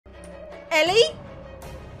Ellie?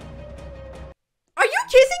 Are you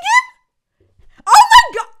kissing him? Oh my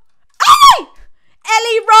god! Ellie!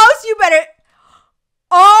 Ellie Rose, you better.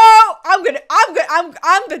 Oh,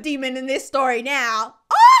 I'm the demon in this story now.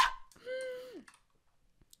 Ah!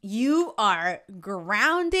 You are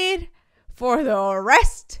grounded for the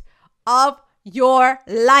rest of your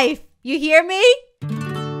life. You hear me?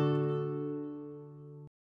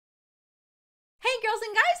 Hey girls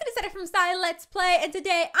and guys, it is Zeta from ZaiLetsPlay, and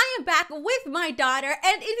today I am back with my daughter,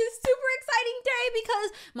 and it is a super exciting day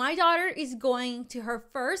because my daughter is going to her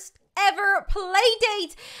first ever play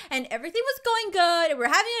date, and everything was going good and we're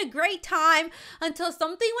having a great time until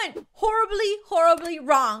something went horribly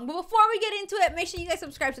wrong. But before we get into it, make sure you guys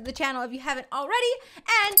subscribe to the channel if you haven't already,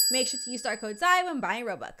 and make sure to use our code ZAI when buying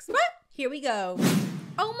Robux. But here we go.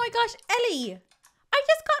 Oh my gosh, Ellie, I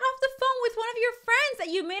just got off the phone with one of your friends that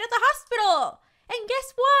you made at the hospital. And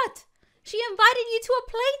guess what? She invited you to a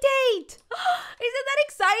play date. Isn't that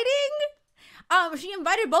exciting? She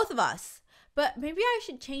invited both of us. But maybe I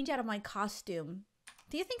should change out of my costume.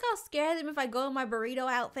 Do you think I'll scare them if I go in my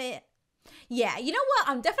burrito outfit? Yeah, you know what?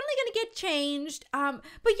 I'm definitely gonna get changed. But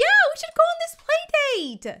yeah, we should go on this play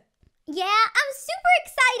date. Yeah, I'm super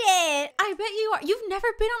excited. I bet you are. You've never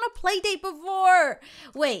been on a play date before.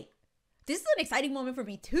 Wait. This is an exciting moment for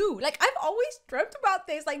me too. Like, I've always dreamt about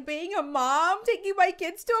this, like being a mom, taking my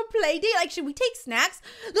kids to a play date. Like, should we take snacks?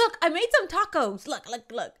 Look, I made some tacos. Look.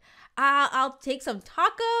 I'll take some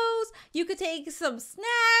tacos. You could take some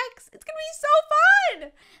snacks. It's gonna be so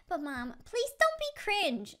fun. But Mom, please don't be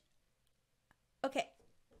cringe. Okay,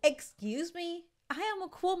 excuse me. I am a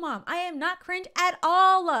cool mom. I am not cringe at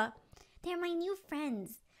all. They're my new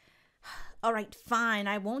friends. All right, fine.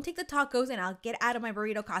 I won't take the tacos and I'll get out of my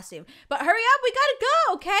burrito costume. But hurry up, we gotta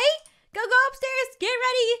go, okay? Go upstairs, get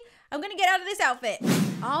ready. I'm gonna get out of this outfit.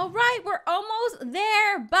 All right, we're almost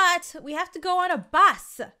there, but we have to go on a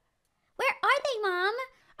bus. Where are they, Mom?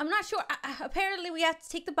 I'm not sure. Apparently, we have to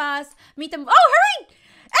take the bus, meet them. Oh, hurry!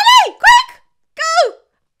 Ellie, quick!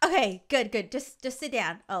 Go! Okay, good. Just sit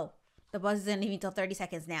down. Oh, the bus isn't leaving until 30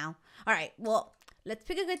 seconds now. All right, well, let's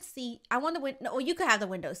pick a good seat. I want the window. No, you could have the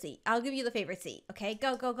window seat. I'll give you the favorite seat. Okay,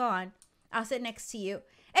 go on. I'll sit next to you.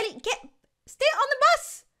 Ellie, stay on the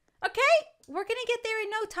bus. Okay, we're gonna get there in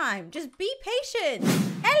no time. Just be patient.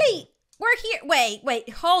 Ellie, we're here.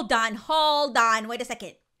 Wait. Hold on. Wait a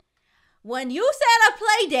second. When you said a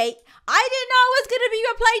play date, I didn't know it was gonna be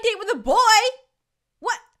a play date with a boy.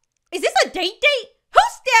 What? Is this a date?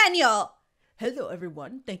 Who's Daniel? Hello,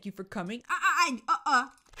 everyone. Thank you for coming. Happy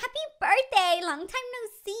birthday. Long time no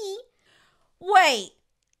see. Wait,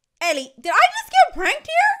 Ellie, did I just get pranked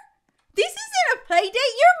here? This isn't a play date.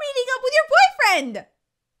 You're meeting up with your boyfriend.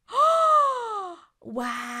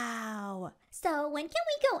 Wow. So when can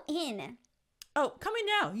we go in? Oh, coming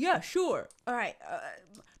now. Yeah, sure. All right.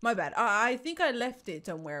 My bad. I think I left it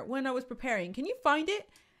somewhere when I was preparing. Can you find it?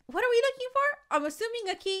 What are we looking for? I'm assuming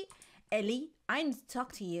a key. Ellie, I need to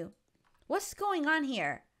talk to you. What's going on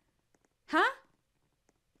here? Huh?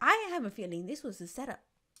 I have a feeling this was a setup.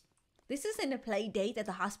 This isn't a play date that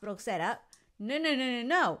the hospital set up.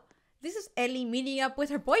 No. This is Ellie meeting up with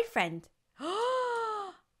her boyfriend.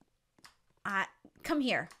 Come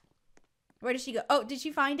here. Where did she go? Oh, did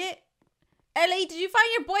she find it? Ellie, did you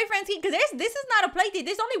find your boyfriend's key? Because this is not a play date.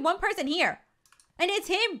 There's only one person here. And it's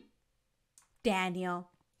him. Daniel.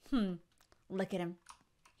 Look at him.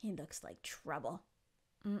 He looks like trouble.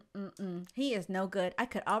 He is no good. I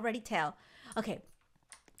could already tell. Okay.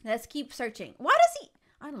 Let's keep searching. Why does he...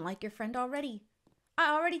 I don't like your friend already.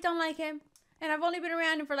 I already don't like him. And I've only been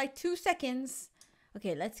around him for like 2 seconds.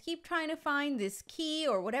 Okay, let's keep trying to find this key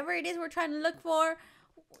or whatever it is we're trying to look for.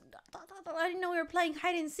 I didn't know we were playing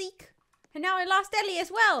hide and seek. And now I lost Ellie as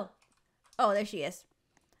well. Oh, there she is.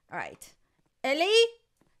 All right. Ellie?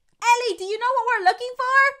 Ellie, do you know what we're looking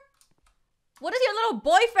for? What does your little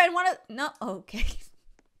boyfriend want to... No, okay.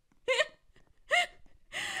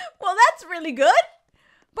 Well, that's really good.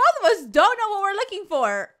 Both of us don't know what we're looking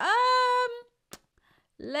for.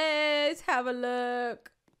 Let's have a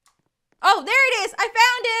look. Oh, there it is. I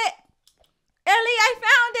found it. Ellie, I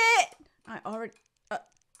found it. I already...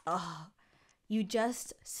 You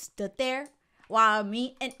just stood there while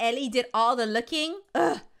me and Ellie did all the looking?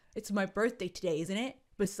 It's my birthday today, isn't it?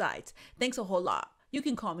 Besides, thanks a whole lot. You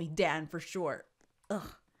can call me Dan for short.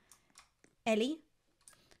 Ellie,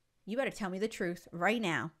 you better tell me the truth right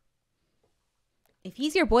now. If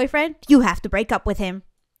he's your boyfriend, you have to break up with him.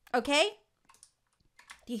 Okay?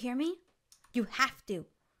 Do you hear me? You have to.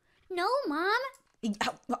 No, Mom.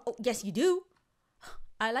 Yes, you do.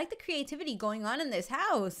 I like the creativity going on in this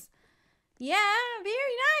house. Yeah,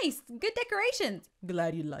 very nice. Good decorations.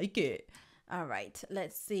 Glad you like it. All right,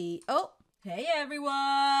 let's see. Oh, hey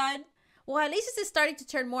everyone. Well, at least this is starting to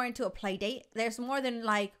turn more into a play date. There's more than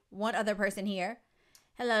like one other person here.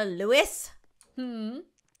 Hello, Louis.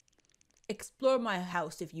 Explore my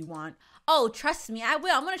house if you want. Oh, trust me, I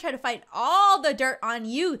will. I'm going to try to find all the dirt on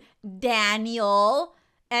you, Daniel.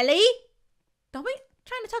 Ellie? Don't be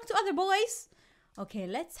trying to talk to other boys. Okay,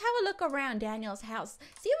 let's have a look around Daniel's house.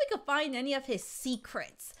 See if we can find any of his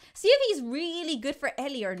secrets. See if he's really good for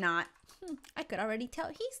Ellie or not. I could already tell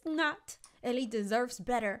he's not. Ellie deserves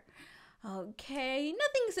better. Okay,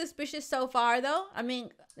 nothing suspicious so far though. I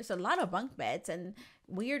mean, there's a lot of bunk beds and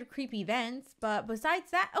weird creepy vents, but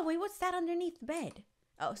besides that, oh wait, what's that underneath the bed?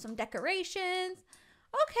 Oh, some decorations.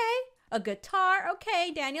 Okay, a guitar.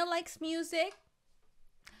 Okay, Daniel likes music.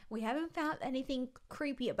 We haven't found anything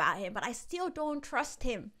creepy about him, but I still don't trust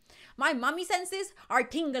him. My mommy senses are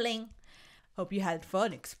tingling. Hope you had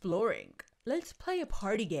fun exploring. Let's play a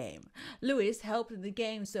party game. Louis helped in the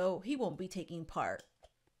game, so he won't be taking part.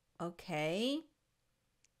 Okay.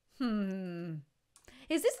 Is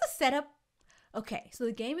this the setup? Okay, so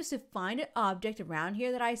the game is to find an object around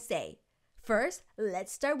here that I say. First,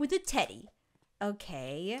 let's start with a teddy.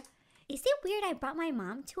 Okay. Is it weird I brought my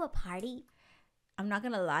mom to a party? I'm not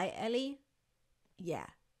gonna lie, Ellie. Yeah.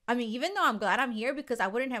 I mean, even though I'm glad I'm here because I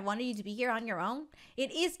wouldn't have wanted you to be here on your own,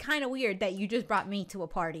 it is kind of weird that you just brought me to a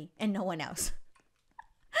party and no one else.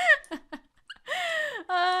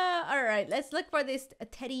 All right, let's look for this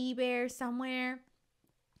teddy bear somewhere.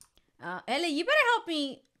 Ellie, you better help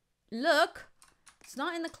me look. It's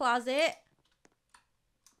not in the closet.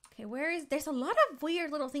 Okay, there's a lot of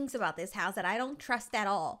weird little things about this house that I don't trust at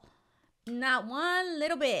all. Not one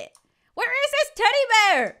little bit. Where is this teddy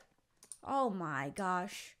bear? Oh my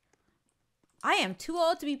gosh. I am too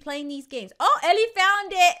old to be playing these games. Oh, Ellie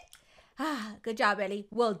found it. Ah, good job, Ellie.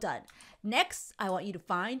 Well done. Next, I want you to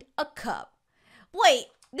find a cup. Wait,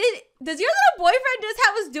 does your little boyfriend just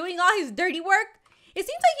have us doing all his dirty work? It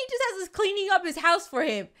seems like he just has us cleaning up his house for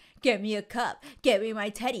him. Get me a cup. Get me my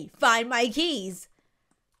teddy. Find my keys.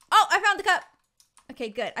 Oh, I found the cup. Okay,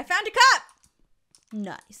 good. I found a cup.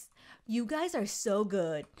 Nice. You guys are so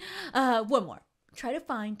good. One more. Try to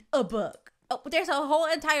find a book. Oh, there's a whole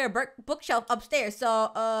entire bookshelf upstairs.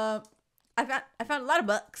 So, I found a lot of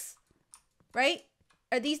books. Right?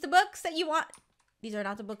 Are these the books that you want? These are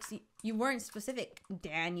not the books. You weren't specific,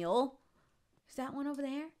 Daniel. Is that one over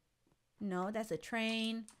there? No, that's a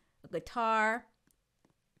train, a guitar.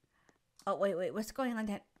 Oh, wait. What's going on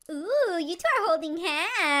there? Ooh, you two are holding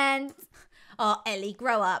hands. Oh, Ellie,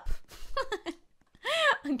 grow up.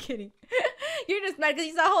 I'm kidding. You're just mad because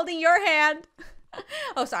he's not holding your hand.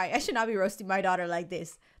 Oh, sorry. I should not be roasting my daughter like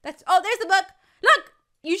this. Oh, there's the book. Look,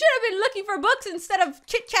 you should have been looking for books instead of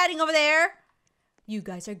chit-chatting over there. You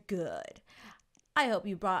guys are good. I hope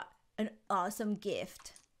you brought an awesome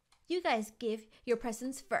gift. You guys give your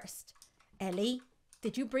presents first. Ellie,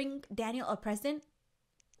 did you bring Daniel a present?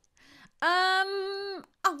 Oh,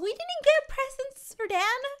 we didn't get presents for Dan.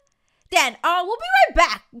 Dan, we'll be right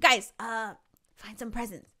back. Guys, find some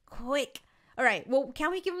presents. Quick. All right, well,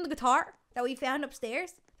 can we give him the guitar that we found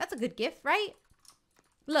upstairs? That's a good gift, right?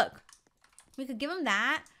 Look, we could give him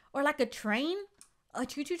that. Or like a train. A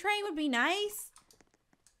choo-choo train would be nice.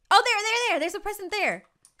 Oh, there. There's a present there.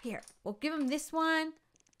 Here, we'll give him this one.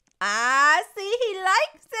 Ah, see, he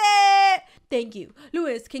likes it. Thank you.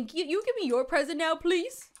 Louis, can you give me your present now,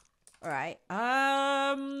 please? All right.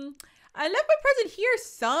 I left my present here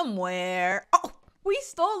somewhere. Oh, we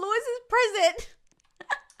stole Louis's present.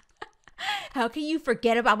 How can you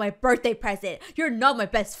forget about my birthday present? You're not my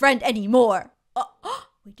best friend anymore. Oh,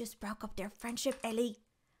 we just broke up their friendship, Ellie.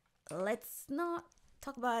 Let's not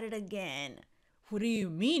talk about it again. What do you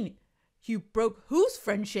mean? You broke whose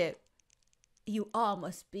friendship? You all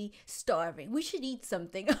must be starving. We should eat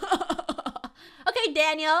something. Okay,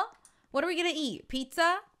 Daniel. What are we going to eat?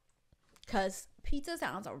 Pizza? Because pizza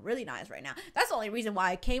sounds really nice right now. That's the only reason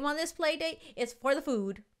why I came on this play date is for the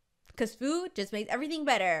food. Because food just makes everything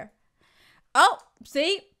better. Oh,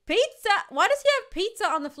 see? Pizza. Why does he have pizza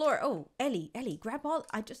on the floor? Oh, Ellie, grab all.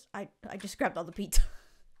 I just grabbed all the pizza.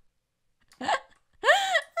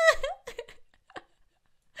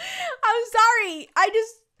 I'm sorry.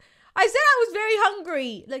 I said I was very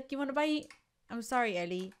hungry. Like, you want to buy? I'm sorry,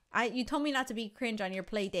 Ellie. You told me not to be cringe on your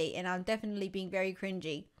play date, and I'm definitely being very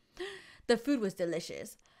cringy. The food was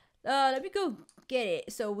delicious. Let me go get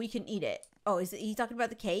it so we can eat it. Oh, is he talking about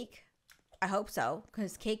the cake? I hope so,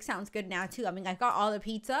 because cake sounds good now too. I mean, I got all the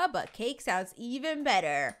pizza, but cake sounds even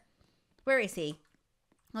better. Where is he?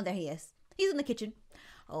 Oh, there he is. He's in the kitchen.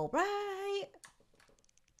 All right.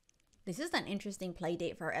 This is an interesting play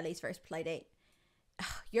date for Ellie's first play date.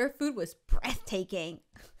 Your food was breathtaking.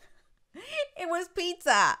 It was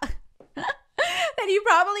pizza. That you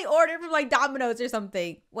probably ordered from like Domino's or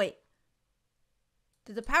something. Wait.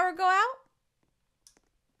 Did the power go out?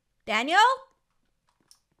 Daniel?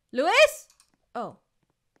 Louis? Oh.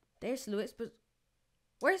 There's Louis. But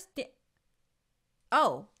where's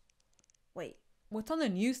Oh. Wait. What's on the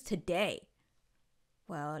news today?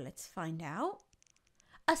 Well, let's find out.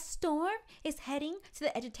 A storm is heading to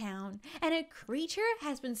the edge of town, and a creature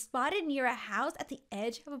has been spotted near a house at the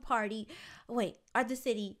edge of a party. Wait, are the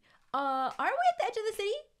city? Are we at the edge of the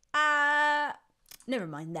city? Never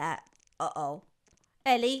mind that. Uh-oh.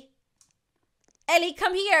 Ellie,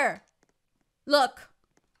 come here. Look,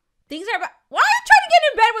 things are about. Why are you trying to get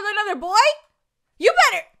in bed with another boy? You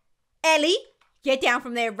better, Ellie, get down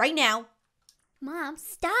from there right now. Mom,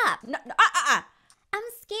 stop. No, I'm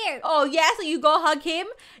scared. Oh, yeah, so you go hug him?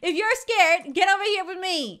 If you're scared, get over here with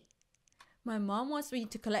me. My mom wants me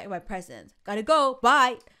to collect my presents. Gotta go.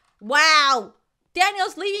 Bye. Wow.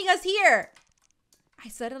 Daniel's leaving us here. I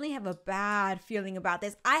suddenly have a bad feeling about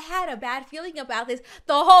this. I had a bad feeling about this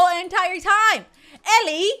the whole entire time.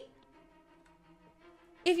 Ellie,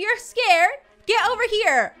 if you're scared, get over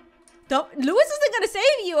here. Louis isn't gonna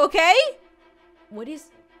save you, okay? What is...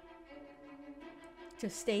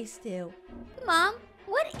 Just stay still. Mom,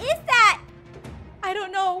 what is that? I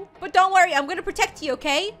don't know, but don't worry. I'm gonna protect you,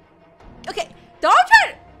 okay? Okay, don't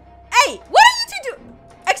try to... Hey, what are you two doing?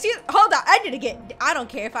 Hold on. I don't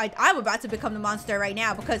care if I'm about to become the monster right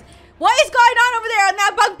now because what is going on over there on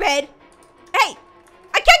that bunk bed? Hey,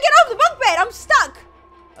 I can't get off the bunk bed. I'm stuck.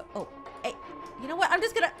 Oh, hey, you know what? I'm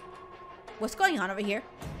just gonna... What's going on over here?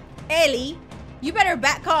 Ellie, you better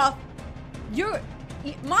back off.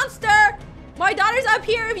 Monster! My daughter's up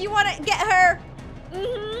here if you want to get her.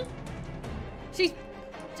 She's...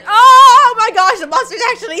 Oh my gosh, the monster's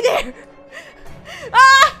actually there.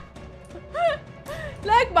 Ah!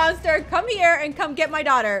 Look, monster, come here and come get my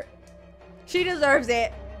daughter. She deserves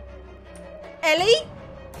it. Ellie?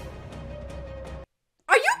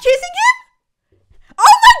 Are you kissing him?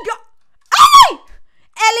 Oh my god. Hey!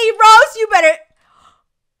 Ellie Rose, you better...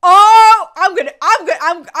 Oh, I'm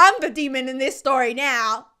the demon in this story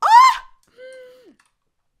now. Ah!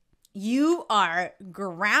 You are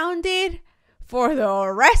grounded for the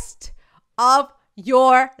rest of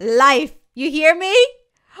your life. You hear me?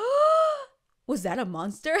 Was that a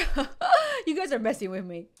monster? You guys are messing with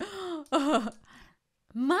me.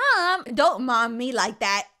 Mom, don't mom me like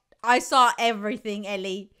that. I saw everything,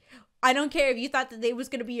 Ellie. I don't care if you thought that it was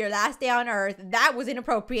going to be your last day on earth. That was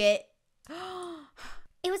inappropriate.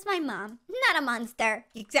 It was my mom, not a monster.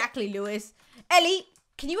 Exactly, Louis. Ellie,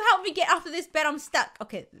 can you help me get off of this bed? I'm stuck.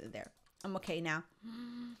 Okay, there. I'm okay now.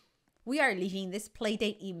 We are leaving this play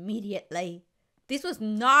date immediately. This was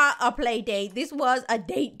not a play date. This was a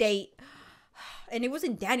date. And it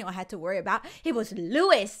wasn't Daniel I had to worry about. It was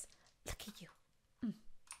Louis. Look at you.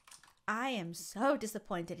 I am so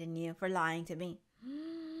disappointed in you for lying to me.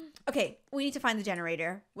 Okay, we need to find the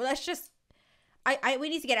generator. Well, let's just... we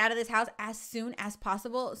need to get out of this house as soon as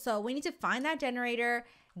possible. So we need to find that generator,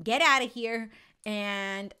 get out of here,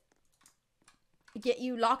 and get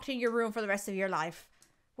you locked in your room for the rest of your life.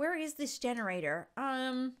 Where is this generator?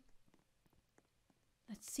 Let's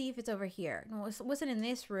see if it's over here. No, it wasn't in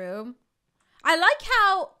this room. I like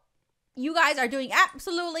how you guys are doing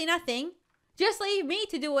absolutely nothing. Just leave me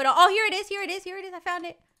to do it all. Oh, here it is. I found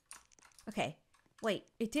it. Okay. Wait,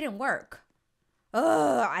 it didn't work.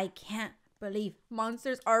 Ugh, I can't believe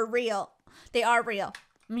monsters are real. They are real.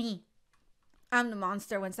 Me. I'm the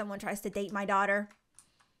monster when someone tries to date my daughter.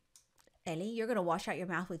 Ellie, you're going to wash out your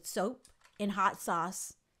mouth with soap and hot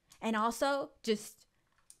sauce. And also, just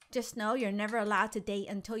know you're never allowed to date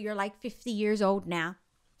until you're like 50 years old now.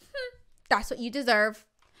 That's what you deserve.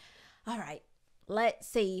 All right. Let's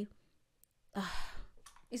see.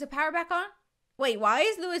 Is the power back on? Wait, why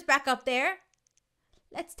is Louis back up there?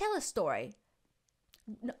 Let's tell a story.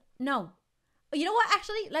 No. You know what?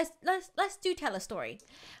 Actually, let's tell a story.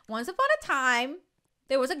 Once upon a time,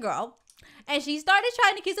 there was a girl, and she started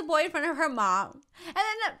trying to kiss a boy in front of her mom. And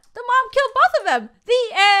then the mom killed both of them.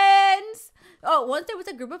 The ends. Oh, once there was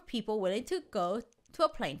a group of people willing to go to a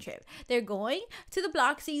plane trip. They're going to the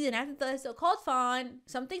block season after the so-called fun.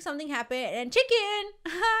 Something happened, and chicken.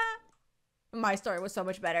 My story was so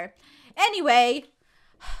much better. Anyway,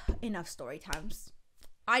 enough story times.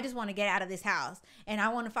 I just want to get out of this house, and I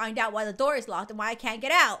want to find out why the door is locked and why I can't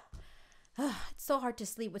get out. It's so hard to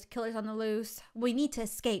sleep with killers on the loose. We need to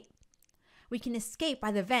escape. We can escape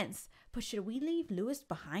by the vents, but should we leave Louis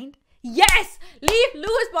behind? Yes! Leave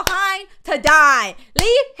Lewis behind to die.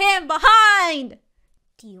 Leave him behind.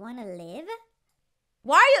 Do you want to live?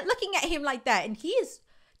 Why are you looking at him like that? And he is...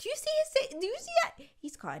 Do you see that?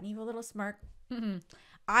 He's got an evil little smirk.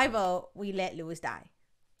 I vote we let Lewis die.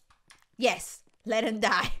 Yes, let him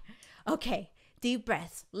die. Okay, deep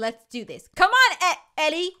breaths. Let's do this. Come on,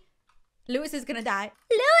 Ellie. Lewis is gonna die.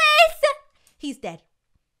 Lewis! He's dead.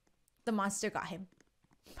 The monster got him.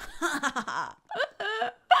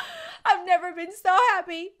 I've never been so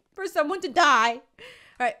happy for someone to die.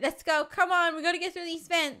 All right, let's go. Come on, we gotta get through these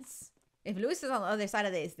vents. If Lewis is on the other side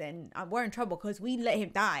of this, then we're in trouble because we let him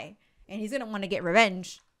die. And he's gonna want to get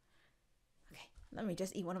revenge. Okay, let me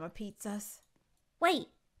just eat one of my pizzas. Wait,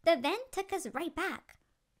 the vent took us right back.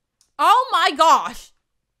 Oh my gosh!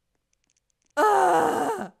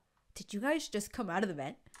 Ugh! Did you guys just come out of the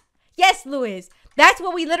vent? Yes, Lewis. That's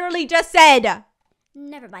what we literally just said.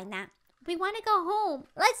 Never mind that. We want to go home.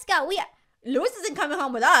 Let's go. Lewis isn't coming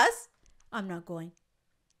home with us. I'm not going.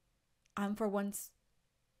 I'm for once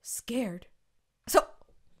scared. So,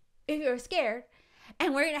 if you're scared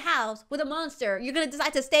and we're in a house with a monster, you're going to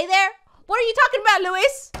decide to stay there? What are you talking about,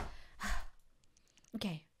 Lewis?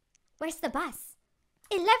 Okay. Where's the bus?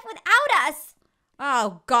 It left without us.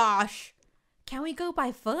 Oh, gosh. Can we go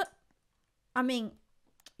by foot? I mean,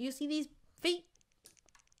 you see these feet?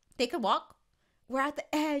 They can walk. We're at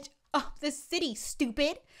the edge of the city,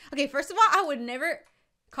 stupid. Okay, first of all, I would never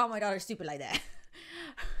call my daughter stupid like that.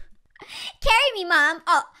 Carry me, Mom.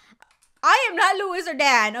 Oh, I am not Lewis or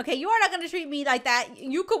Dan. Okay, you are not going to treat me like that.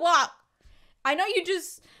 You could walk. I know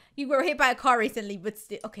you were hit by a car recently, but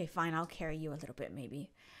still. Okay, fine. I'll carry you a little bit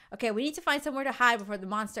maybe. Okay, we need to find somewhere to hide before the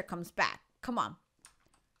monster comes back. Come on.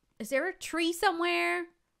 Is there a tree somewhere?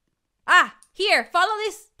 Ah, here. Follow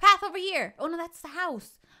this path over here. Oh, no, that's the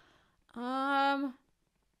house.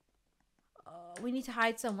 We need to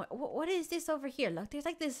hide somewhere. What is this over here? Look, there's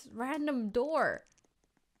like this random door.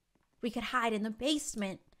 We could hide in the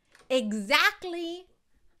basement. Exactly.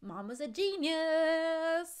 Mama's a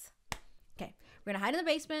genius. Okay, we're gonna hide in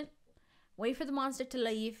the basement. Wait for the monster to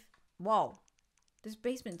leave. Whoa, this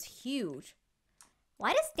basement's huge.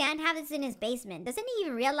 Why does Dan have this in his basement? Doesn't he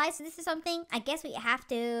even realize this is something? I guess we have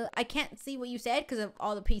to... I can't see what you said because of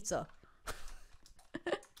all the pizza.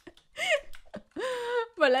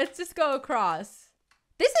 But let's just go across.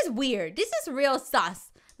 This is weird. This is real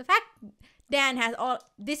sus. The fact Dan has all...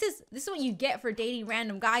 This is what you get for dating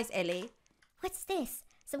random guys, Ellie. What's this?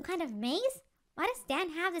 Some kind of maze? Why does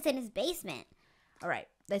Dan have this in his basement? All right,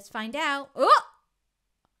 let's find out. Oh!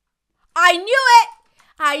 I knew it!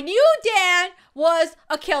 I knew Dan was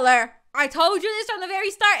a killer. I told you this from the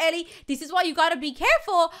very start, Ellie. This is why you gotta be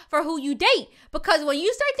careful for who you date. Because when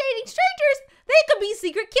you start dating strangers, they could be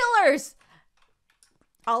secret killers.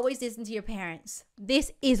 Always listen to your parents.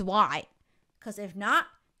 This is why. Because if not,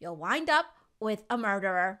 you'll wind up with a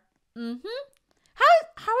murderer. How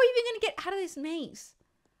are you even gonna get out of this maze?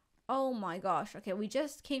 Oh my gosh. Okay, we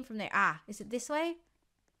just came from there. Ah, is it this way?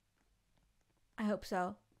 I hope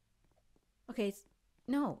so. Okay,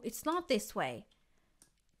 no, it's not this way.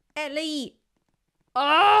 Ellie!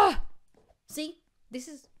 Ah! See? This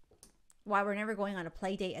is why we're never going on a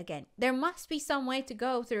play date again. There must be some way to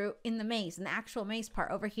go through in the maze, in the actual maze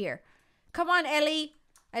part over here. Come on, Ellie.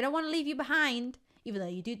 I don't want to leave you behind, even though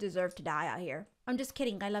you do deserve to die out here. I'm just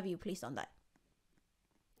kidding. I love you. Please don't die.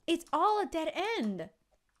 It's all a dead end.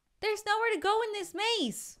 There's nowhere to go in this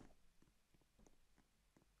maze.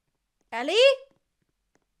 Ellie?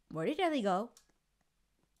 Where did Ellie go?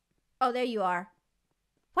 Oh, there you are.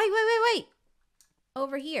 Wait.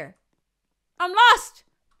 Over here. I'm lost.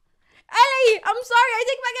 Ellie, I'm sorry. I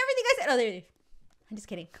take back everything I said. Oh, there you are. I'm just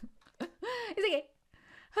kidding. It's okay.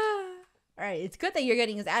 All right, it's good that you're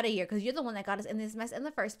getting us out of here because you're the one that got us in this mess in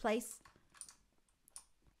the first place.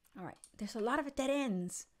 All right, there's a lot of dead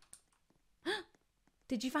ends.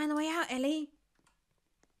 Did you find the way out, Ellie?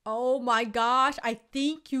 Oh my gosh, I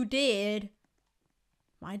think you did.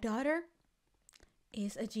 My daughter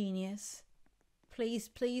is a genius. Please,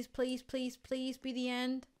 please, please, please, please be the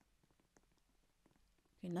end.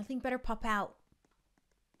 Okay, nothing better pop out.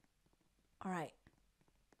 All right.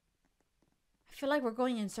 I feel like we're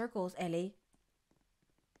going in circles, Ellie.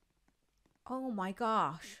 Oh my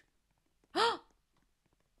gosh.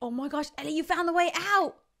 Oh my gosh, Ellie, you found the way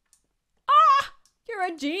out. Ah, you're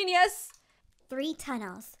a genius. 3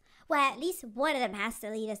 tunnels. Well, at least one of them has to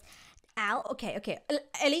lead us out. Okay.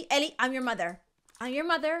 Ellie, I'm your mother. I'm your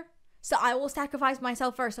mother. So I will sacrifice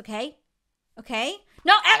myself first, okay? Okay?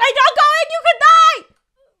 No, Ellie, don't go in. You could die.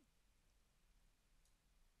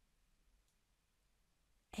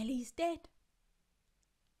 Ellie's dead.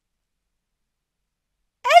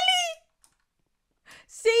 Ellie!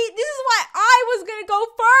 See, this is why I was gonna go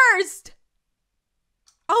first.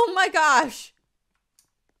 Oh my gosh.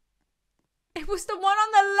 It was the one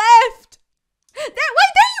on the left. Wait,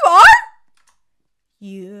 there you are.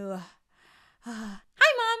 You. Hi,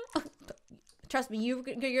 Mom. Oh, trust me, you're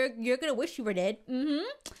gonna wish you were dead. Mm-hmm.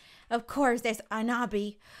 Of course, there's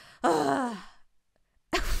Anabi. Ellie!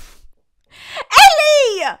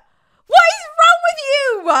 What is wrong with you?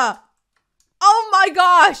 Oh my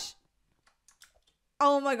gosh.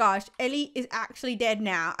 Oh my gosh. Ellie is actually dead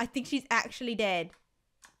now. I think she's actually dead.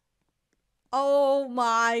 Oh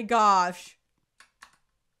my gosh.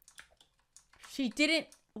 She didn't.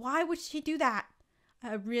 Why would she do that?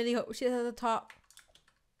 I really hope she's at the top.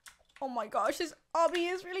 Oh my gosh. This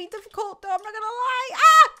obby is really difficult though. I'm not gonna lie.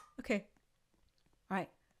 Ah! Okay. All right.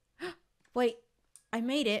 Wait. I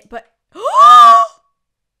made it, but.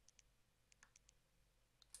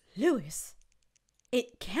 Lewis.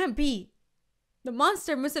 It can't be. The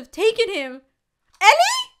monster must have taken him.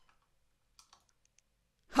 Ellie?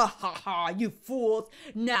 Ha ha ha, you fools.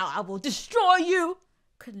 Now I will destroy you.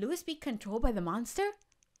 Could Lewis be controlled by the monster?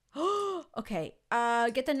 Okay,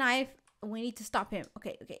 get the knife. We need to stop him.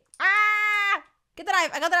 Okay. Ah! Get the knife.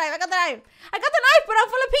 I got the knife, but I'm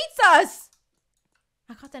full of pizzas.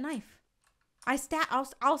 I got the knife.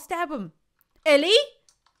 I'll stab him. Ellie?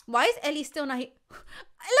 Why is Ellie still not here?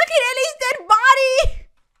 Look at Ellie's dead body.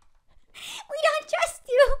 We don't trust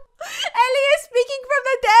you. Ellie is speaking from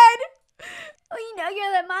the dead. We know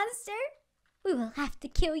you're the monster. We will have to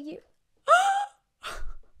kill you.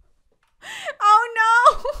 Oh no.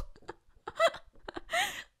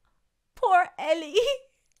 Poor Ellie.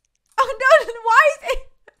 Oh no, why isn't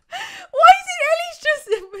Ellie's just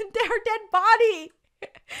her dead body?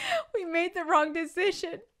 We made the wrong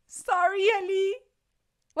decision. Sorry, Ellie.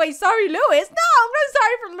 Wait, sorry, Lewis? No, I'm not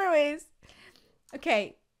sorry for Lewis.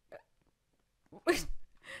 Okay. Why is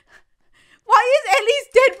Ellie's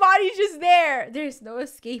dead body just there? There's no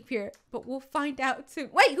escape here, but we'll find out soon.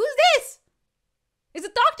 Wait, who's this? It's a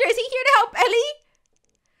doctor. Is he here to help Ellie?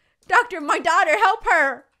 Doctor, my daughter, help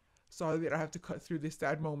her. Sorry that I have to cut through this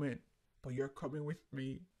sad moment, but you're coming with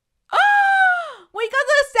me. Oh, we got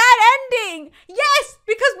the sad ending. Yes,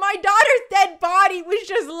 because my daughter's dead body was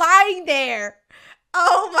just lying there.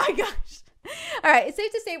 Oh my gosh. All right, it's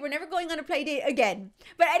safe to say we're never going on a play date again.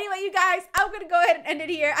 But anyway, you guys, I'm going to go ahead and end it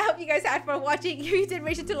here. I hope you guys had fun watching. If you did,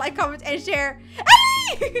 make sure to like, comment, and share.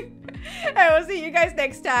 And we'll see you guys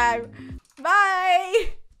next time.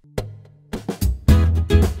 Bye.